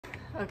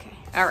Okay,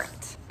 all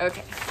right,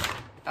 okay.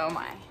 Oh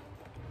my,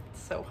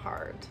 so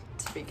hard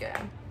to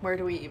begin. Where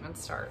do we even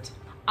start?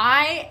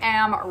 I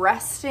am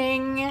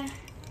resting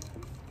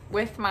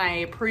with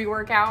my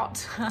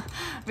pre-workout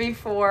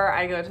before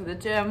I go to the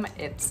gym.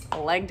 It's a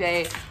leg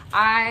day.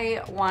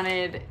 I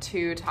wanted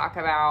to talk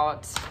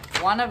about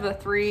one of the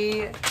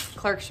 3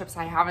 clerkships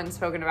I haven't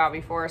spoken about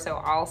before, so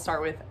I'll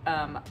start with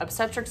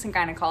obstetrics and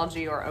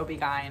gynecology, or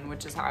OB-GYN,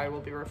 which is how I will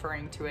be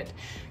referring to it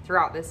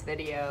throughout this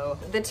video.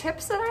 The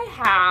tips that I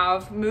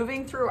have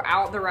moving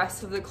throughout the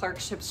rest of the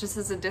clerkships, just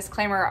as a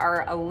disclaimer,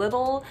 are a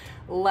little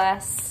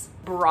less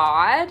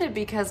broad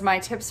because my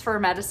tips for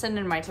medicine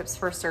and my tips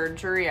for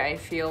surgery, I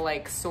feel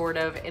like sort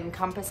of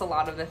encompass a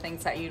lot of the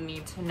things that you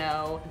need to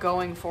know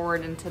going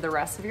forward into the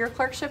rest of your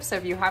clerkship. So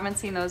if you haven't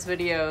seen those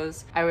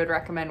videos, I would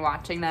recommend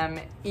watching them,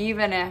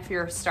 even if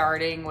you're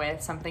starting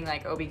with something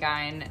like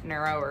OB-GYN,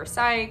 neuro, or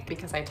psych,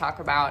 because I talk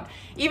about,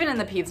 even in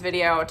the peds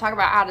video, I talk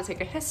about how to take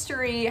a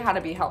history, how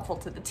to be helpful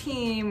to the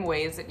team,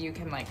 ways that you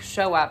can like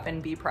show up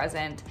and be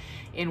present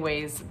in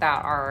ways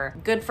that are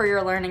good for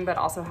your learning, but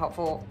also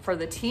helpful for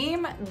the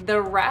team.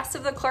 The rest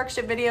of the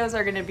clerkship videos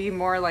are gonna be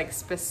more like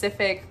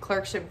specific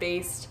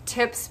clerkship-based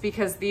tips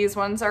because these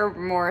ones are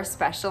more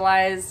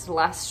specialized,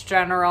 less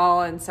general,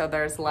 and so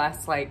there's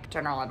less like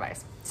general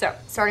advice. So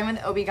starting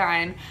with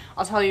OB-GYN,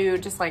 I'll tell you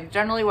just like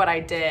generally what I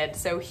did.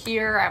 So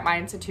here at my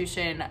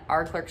institution,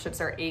 our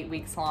clerkships are 8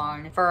 weeks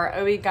long. For our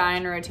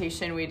OB-GYN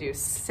rotation, we do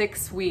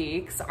 6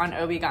 weeks on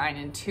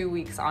OB-GYN and 2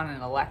 weeks on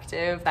an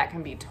elective. That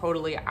can be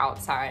totally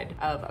outside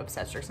of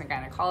obstetrics and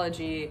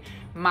gynecology.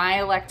 My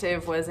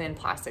elective was in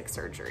plastic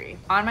surgery.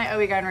 On my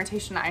OB-GYN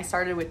rotation, I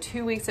started with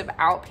 2 weeks of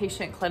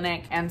outpatient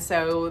clinic. And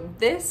so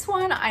this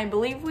one, I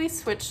believe we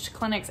switched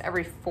clinics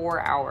every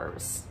 4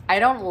 hours. I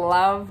don't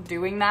love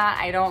doing that.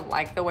 I don't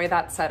like the way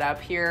that's set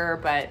up here,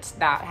 but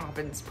that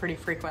happens pretty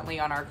frequently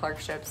on our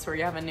clerkships where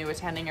you have a new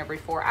attending every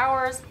 4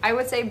 hours. I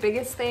would say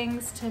biggest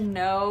things to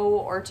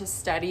know or to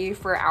study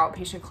for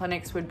outpatient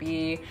clinics would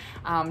be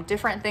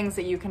different things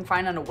that you can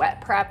find on a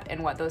wet prep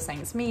and what those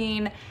things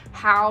mean,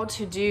 how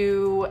to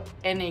do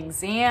an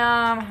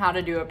exam, how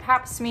to do a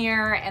pap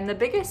smear, and the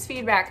biggest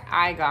feedback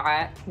I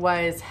got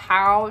was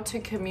how to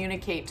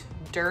communicate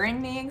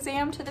during the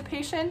exam to the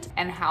patient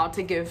and how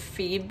to give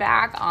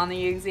feedback on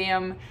the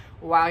exam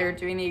while you're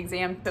doing the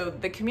exam. So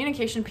the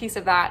communication piece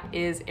of that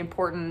is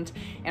important,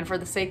 and for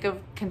the sake of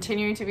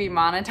continuing to be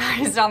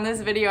monetized on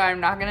this video,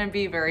 I'm not gonna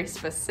be very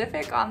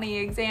specific on the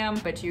exam,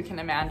 but you can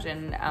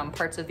imagine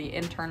parts of the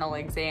internal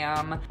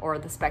exam or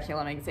the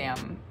speculum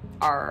exam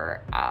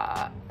are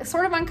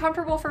sort of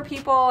uncomfortable for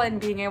people, and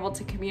being able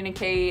to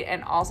communicate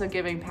and also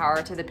giving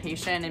power to the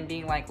patient and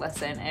being like,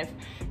 listen, if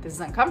this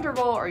is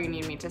uncomfortable or you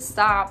need me to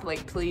stop,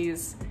 like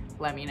please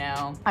let me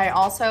know. I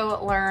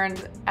also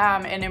learned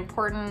an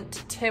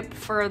important tip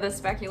for the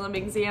speculum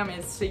exam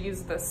is to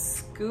use the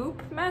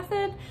scoop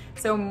method.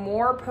 So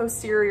more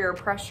posterior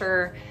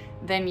pressure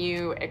than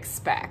you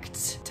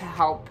expect to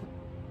help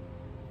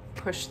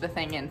push the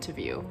thing into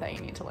view that you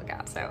need to look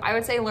at. So I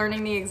would say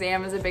learning the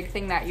exam is a big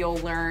thing that you'll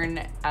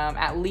learn,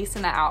 at least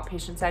in the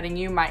outpatient setting.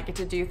 You might get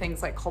to do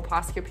things like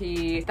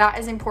colposcopy. That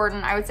is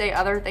important. I would say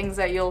other things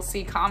that you'll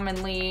see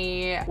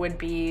commonly would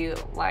be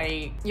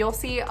like, you'll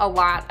see a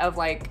lot of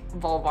like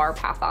vulvar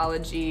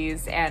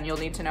pathologies, and you'll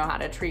need to know how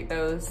to treat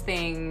those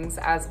things,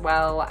 as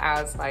well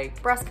as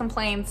like breast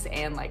complaints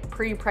and like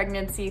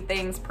pre-pregnancy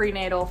things,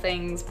 prenatal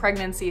things,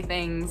 pregnancy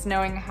things,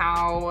 knowing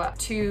how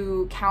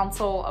to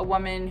counsel a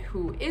woman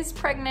who is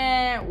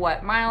pregnant,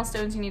 what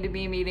milestones you need to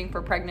be meeting for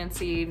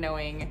pregnancy,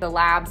 knowing the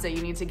labs that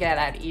you need to get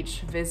at each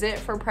visit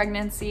for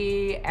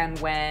pregnancy, and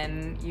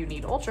when you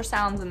need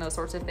ultrasounds and those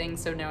sorts of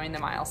things. So knowing the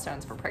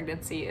milestones for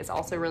pregnancy is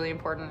also really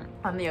important.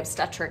 On the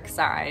obstetric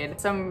side,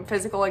 some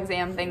physical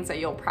exam things that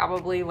you'll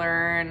probably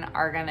learn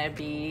are gonna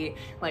be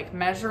like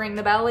measuring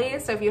the belly.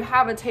 So if you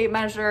have a tape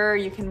measure,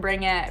 you can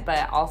bring it,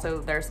 but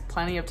also there's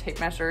plenty of tape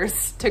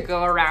measures to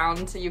go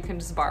around, so you can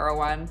just borrow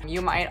one.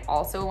 You might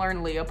also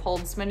learn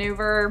Leopold's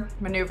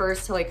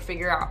maneuvers to like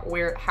figure out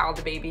how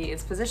the baby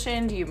is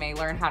positioned. You may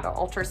learn how to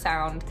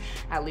ultrasound,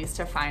 at least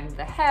to find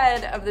the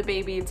head of the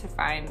baby, to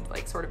find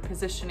like sort of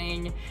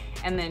positioning.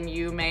 And then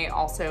you may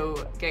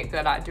also get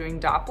good at doing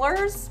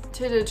Dopplers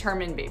to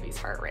determine baby's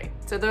heart rate.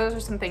 So those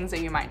are some things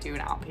that you might do in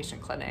an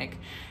outpatient clinic.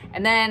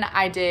 And then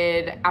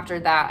after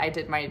that, I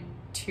did my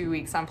 2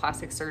 weeks on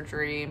plastic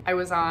surgery. I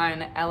was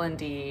on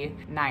L&D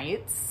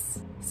nights.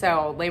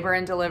 So labor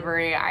and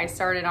delivery, I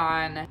started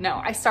on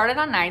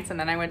nights and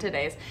then I went to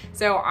days.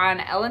 So on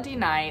L&D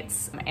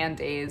nights and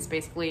days,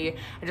 basically,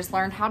 I just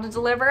learned how to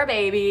deliver a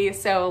baby.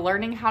 So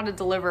learning how to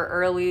deliver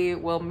early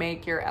will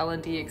make your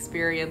L&D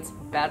experience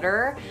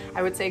better.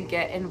 I would say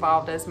get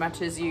involved as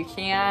much as you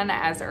can,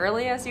 as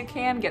early as you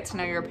can. Get to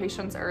know your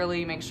patients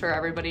early, make sure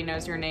everybody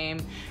knows your name.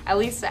 At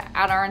least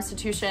at our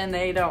institution,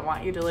 they don't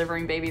want you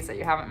delivering babies that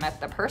you haven't met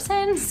the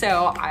person.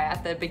 So I,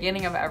 at the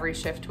beginning of every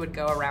shift, would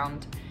go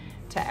around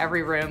to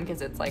every room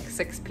because it's like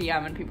 6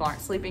 p.m. and people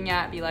aren't sleeping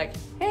yet. Be like,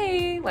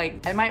 hey,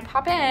 like I might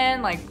pop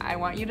in, like I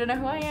want you to know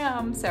who I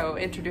am. So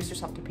introduce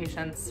yourself to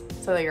patients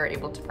so that you're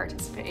able to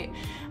participate.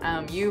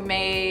 You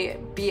may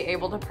be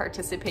able to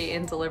participate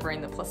in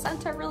delivering the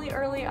placenta really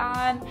early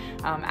on.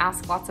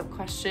 Ask lots of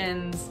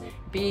questions.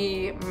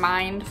 Be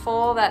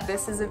mindful that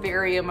this is a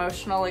very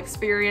emotional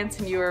experience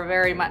and you are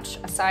very much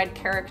a side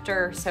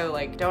character. So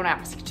like don't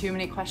ask too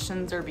many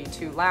questions or be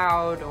too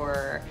loud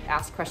or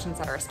ask questions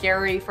that are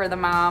scary for the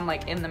mom,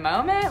 like in the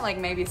moment, like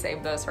maybe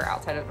save those for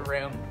outside of the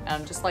room.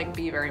 Just like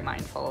be very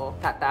mindful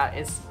that that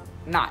is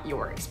not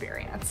your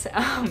experience.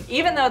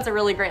 Even though it's a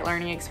really great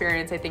learning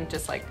experience, I think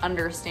just like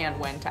understand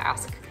when to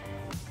ask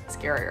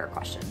scarier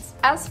questions.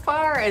 As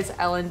far as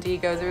L&D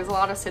goes, there's a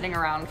lot of sitting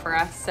around for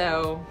us,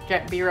 so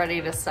be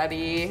ready to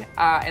study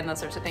and those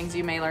sorts of things.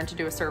 You may learn to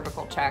do a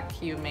cervical check,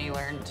 you may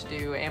learn to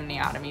do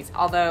amniotomies,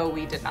 although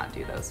we did not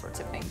do those sorts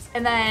of things.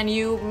 And then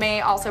you may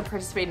also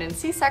participate in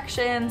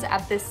C-sections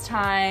at this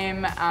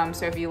time.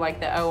 So if you like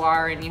the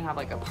OR and you have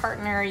like a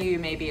partner, you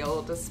may be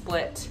able to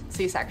split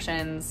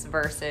C-sections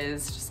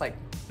versus just like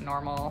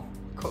normal,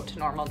 quote,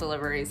 normal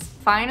deliveries.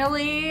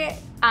 Finally,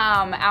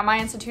 at my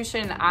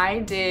institution, I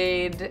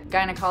did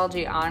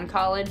gynecology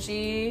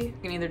oncology. You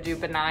can either do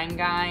benign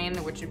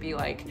gyne, which would be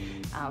like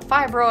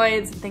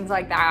fibroids and things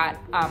like that.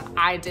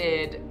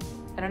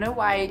 I don't know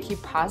why I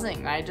keep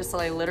pausing. I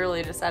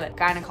literally just said it.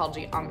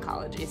 Gynecology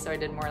oncology. So I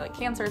did more like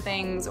cancer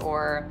things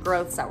or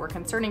growths that were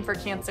concerning for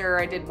cancer.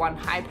 I did one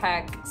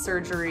high-pec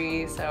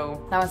surgery,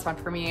 so that was fun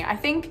for me. I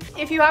think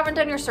if you haven't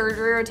done your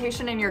surgery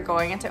rotation and you're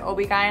going into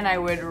OB-GYN, I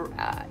would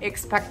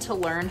expect to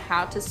learn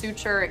how to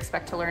suture,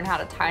 expect to learn how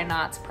to tie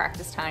knots,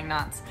 practice tying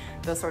knots,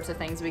 those sorts of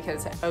things,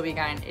 because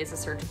OB-GYN is a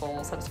surgical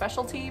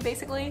subspecialty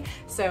basically.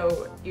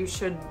 So you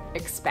should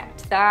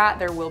expect that.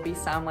 There will be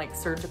some like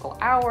surgical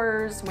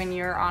hours when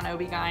you're on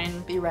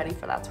OB-GYN. Be ready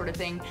for that sort of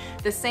thing.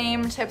 The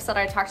same tips that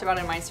I talked about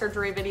in my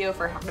surgery video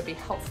for how to be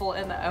helpful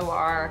in the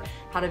OR,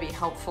 how to be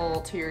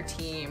helpful to your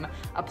team,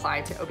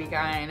 apply to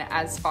OB-GYN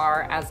as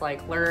far as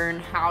like learn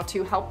how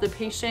to help the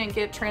patient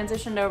get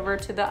transitioned over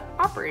to the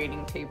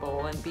operating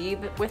table and be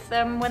with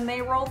them when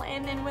they roll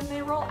in and when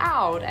they roll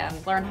out,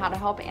 and learn how to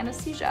help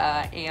anesthesia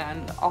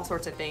and all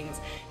sorts of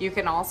things. You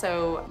can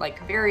also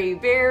like very,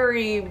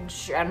 very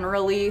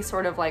generally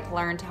sort of like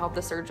learn to help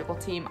the surgical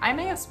team. I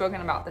may have spoken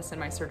about this in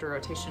my surgery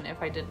rotation.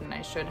 If I didn't,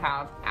 I should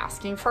have.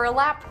 Asking for a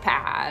lap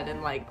pad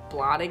and like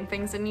blotting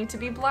things that need to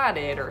be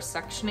blotted, or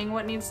suctioning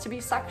what needs to be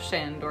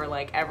suctioned, or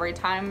like every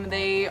time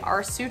they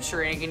are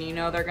suturing and you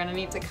know they're gonna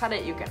need to cut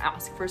it, you can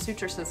ask for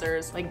suture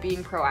scissors. Like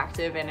being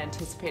proactive and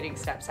anticipating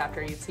steps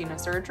after you've seen a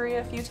surgery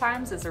a few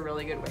times is a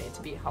really good way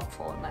to be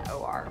helpful in the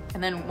OR.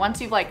 And then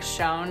once you've like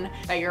shown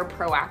that you're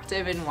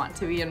proactive and want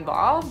to be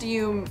involved,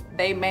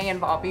 they may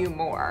involve you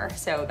more.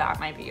 So that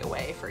might be a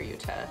way for you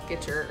to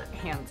get your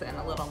hands in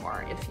a little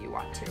more if you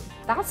want to.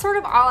 That's sort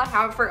of all I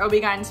have for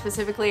OB-GYN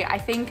specifically. I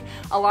think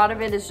a lot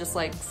of it is just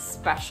like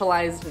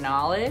specialized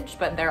knowledge,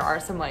 but there are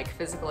some like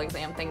physical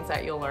exam things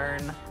that you'll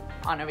learn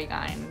on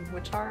OB-GYN,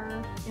 which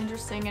are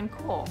interesting and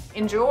cool.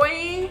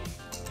 Enjoy.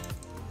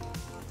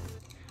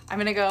 I'm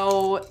gonna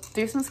go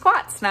do some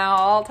squats now.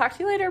 I'll talk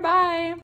to you later, bye.